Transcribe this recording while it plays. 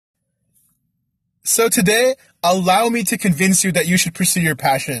So today, allow me to convince you that you should pursue your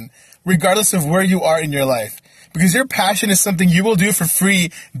passion, regardless of where you are in your life. Because your passion is something you will do for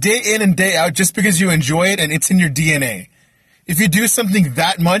free day in and day out just because you enjoy it and it's in your DNA. If you do something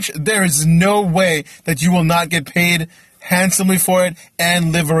that much, there is no way that you will not get paid handsomely for it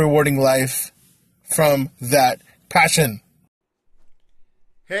and live a rewarding life from that passion.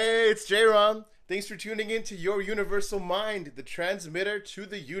 Hey, it's J-Ron. Thanks for tuning in to Your Universal Mind, the transmitter to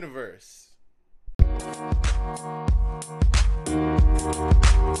the universe.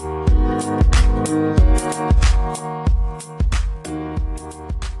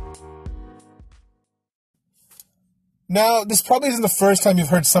 Now, this probably isn't the first time you've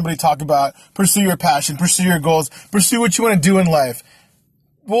heard somebody talk about pursue your passion, pursue your goals, pursue what you want to do in life.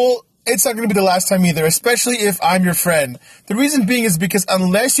 Well, it's not going to be the last time either, especially if I'm your friend. The reason being is because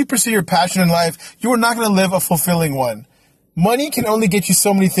unless you pursue your passion in life, you are not going to live a fulfilling one. Money can only get you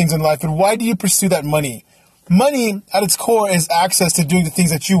so many things in life, but why do you pursue that money? Money, at its core, is access to doing the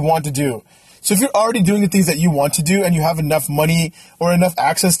things that you want to do. So if you're already doing the things that you want to do and you have enough money or enough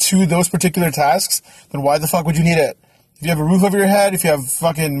access to those particular tasks, then why the fuck would you need it? If you have a roof over your head, if you have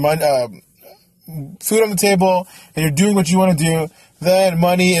fucking food on the table, and you're doing what you want to do, then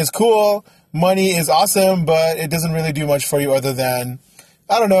money is cool, money is awesome, but it doesn't really do much for you other than,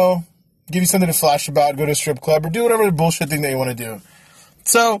 I don't know, give you something to flash about, go to a strip club, or do whatever bullshit thing that you want to do.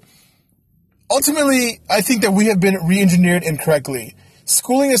 So, ultimately, I think that we have been re-engineered incorrectly.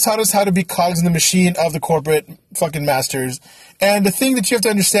 Schooling has taught us how to be cogs in the machine of the corporate fucking masters. And the thing that you have to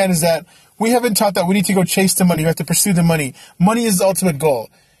understand is that we haven't taught that we need to go chase the money. We have to pursue the money. Money is the ultimate goal.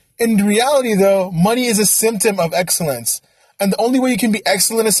 In reality, though, money is a symptom of excellence. And the only way you can be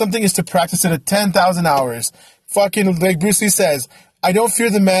excellent at something is to practice it at 10,000 hours. Fucking, like Bruce Lee says, I don't fear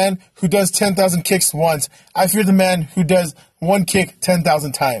the man who does 10,000 kicks once. I fear the man who does one kick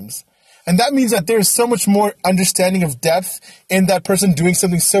 10,000 times. And that means that there is so much more understanding of depth in that person doing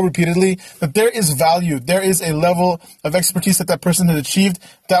something so repeatedly that there is value. There is a level of expertise that person has achieved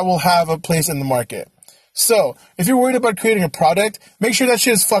that will have a place in the market. So, if you're worried about creating a product, make sure that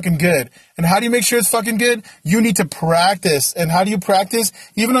shit is fucking good. And how do you make sure it's fucking good? You need to practice. And how do you practice?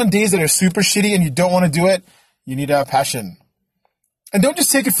 Even on days that are super shitty and you don't want to do it, you need to have passion. And don't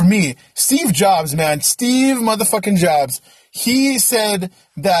just take it from me. Steve Jobs, man. Steve motherfucking Jobs. He said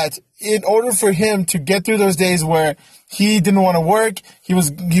that in order for him to get through those days where he didn't want to work, he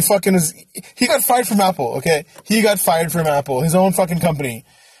got fired from Apple, okay? He got fired from Apple, his own fucking company.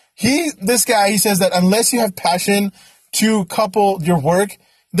 He says that unless you have passion to couple your work,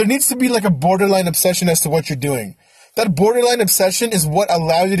 there needs to be like a borderline obsession as to what you're doing. That borderline obsession is what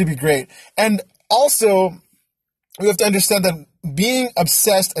allows you to be great. And also, we have to understand that being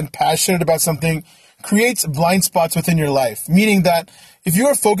obsessed and passionate about something creates blind spots within your life. Meaning that if you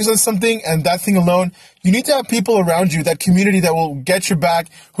are focused on something and that thing alone, you need to have people around you, that community that will get your back,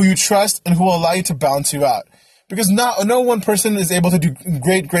 who you trust, and who will allow you to balance you out. Because no one person is able to do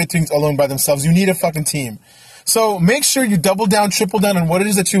great things alone by themselves. You need a fucking team. So make sure you double down, triple down on what it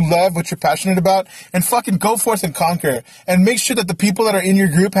is that you love, what you're passionate about, and fucking go forth and conquer. And make sure that the people that are in your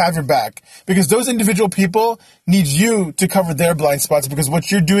group have your back. Because those individual people need you to cover their blind spots, because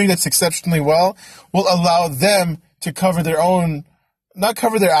what you're doing that's exceptionally well will allow them to cover their own, not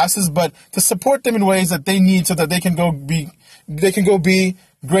cover their asses, but to support them in ways that they need so that they can go be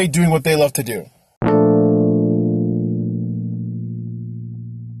great doing what they love to do.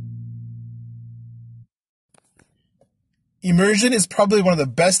 Immersion is probably one of the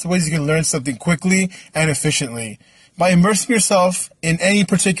best ways you can learn something quickly and efficiently. By immersing yourself in any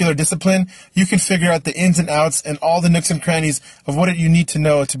particular discipline, you can figure out the ins and outs and all the nooks and crannies of what you need to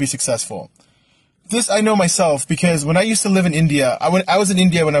know to be successful. This I know myself because when I used to live in India, I was in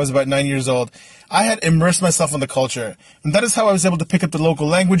India when I was about 9 years old. I had immersed myself in the culture. And that is how I was able to pick up the local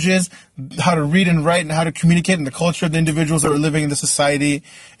languages, how to read and write, and how to communicate in the culture of the individuals that were living in the society,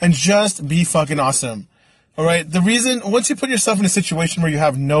 and just be fucking awesome. All right. The reason, once you put yourself in a situation where you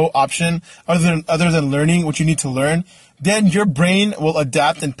have no option other than learning what you need to learn, then your brain will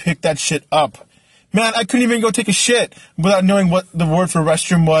adapt and pick that shit up. Man, I couldn't even go take a shit without knowing what the word for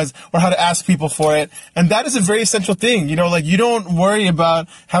restroom was or how to ask people for it. And that is a very essential thing. You know, like you don't worry about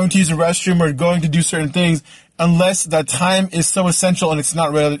having to use a restroom or going to do certain things unless that time is so essential and it's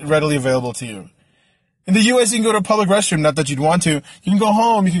not readily available to you. In the U.S., you can go to a public restroom, not that you'd want to. You can go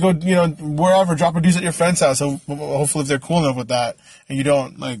home, you can go, wherever, drop a deuce at your friend's house. So hopefully if they're cool enough with that and you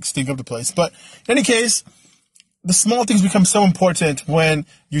don't, stink up the place. But in any case, the small things become so important when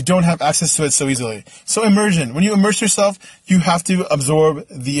you don't have access to it so easily. So immersion. When you immerse yourself, you have to absorb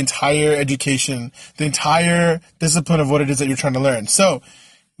the entire education, the entire discipline of what it is that you're trying to learn. So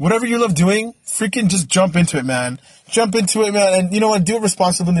whatever you love doing, freaking just jump into it, man. Jump into it, man. And you know what? Do it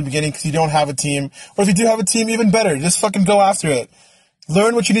responsibly in the beginning because you don't have a team. Or if you do have a team, even better. Just fucking go after it.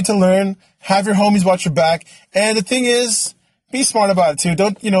 Learn what you need to learn. Have your homies watch your back. And the thing is, be smart about it too.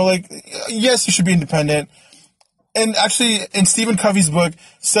 Don't, yes, you should be independent. And actually, in Stephen Covey's book,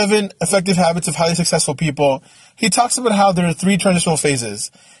 7 Effective Habits of Highly Successful People, he talks about how there are 3 transitional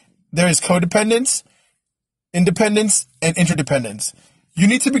phases. There is codependence, independence, and interdependence. You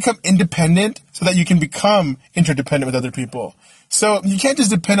need to become independent so that you can become interdependent with other people. So you can't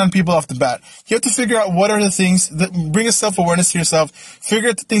just depend on people off the bat. You have to figure out what are the things that bring a self-awareness to yourself. Figure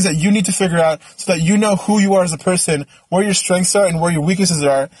out the things that you need to figure out so that you know who you are as a person, where your strengths are and where your weaknesses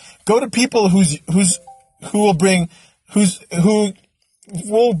are. Go to people who will bring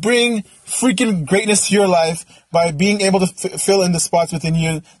freaking greatness to your life by being able to fill in the spots within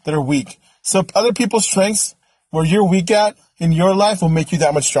you that are weak. So other people's strengths, where you're weak at in your life, will make you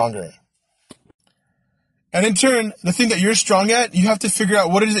that much stronger. And in turn, the thing that you're strong at, you have to figure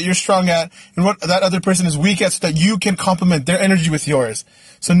out what it is that you're strong at and what that other person is weak at so that you can complement their energy with yours.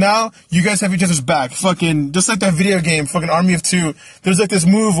 So now, you guys have each other's back. Fucking, just like that video game, fucking Army of Two, there's like this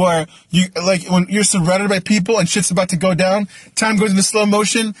move where when you're surrounded by people and shit's about to go down, time goes into slow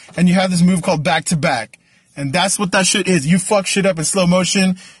motion, and you have this move called back to back. And that's what that shit is. You fuck shit up in slow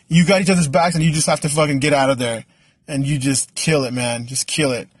motion, you got each other's backs, and you just have to fucking get out of there. And you just kill it, man. Just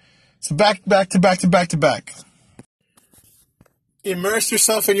kill it. So back to back. Immerse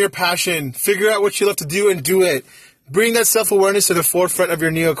yourself in your passion. Figure out what you love to do and do it. Bring that self-awareness to the forefront of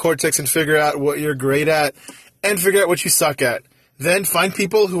your neocortex and figure out what you're great at and figure out what you suck at. Then find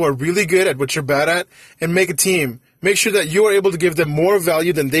people who are really good at what you're bad at and make a team. Make sure that you are able to give them more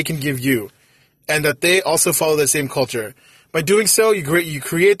value than they can give you and that they also follow the same culture. By doing so, you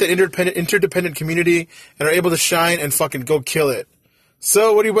create that interdependent community and are able to shine and fucking go kill it.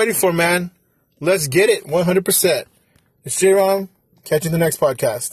 So, what are you waiting for, man? Let's get it, 100%. It's J-Rom. Catch you in the next podcast.